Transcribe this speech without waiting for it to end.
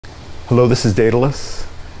Hello, this is Daedelus,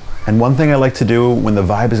 and one thing I like to do when the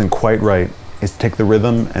vibe isn't quite right is to take the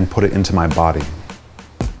rhythm and put it into my body.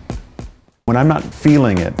 When I'm not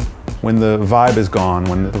feeling it, when the vibe is gone,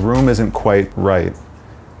 when the room isn't quite right,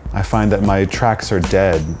 I find that my tracks are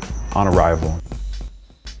dead on arrival.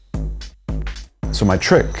 So my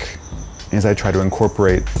trick is I try to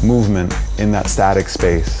incorporate movement in that static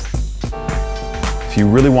space. If you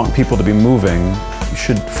really want people to be moving, you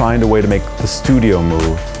should find a way to make the studio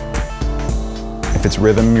move. If it's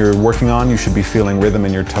rhythm you're working on, you should be feeling rhythm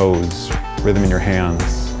in your toes, rhythm in your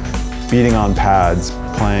hands, beating on pads,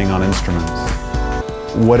 playing on instruments.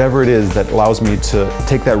 Whatever it is that allows me to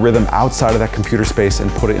take that rhythm outside of that computer space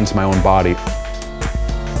and put it into my own body.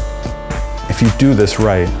 If you do this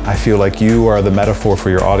right, I feel like you are the metaphor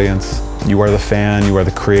for your audience. You are the fan, you are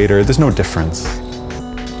the creator, there's no difference.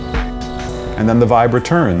 And then the vibe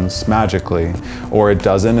returns magically, or it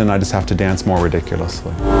doesn't and I just have to dance more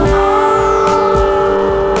ridiculously.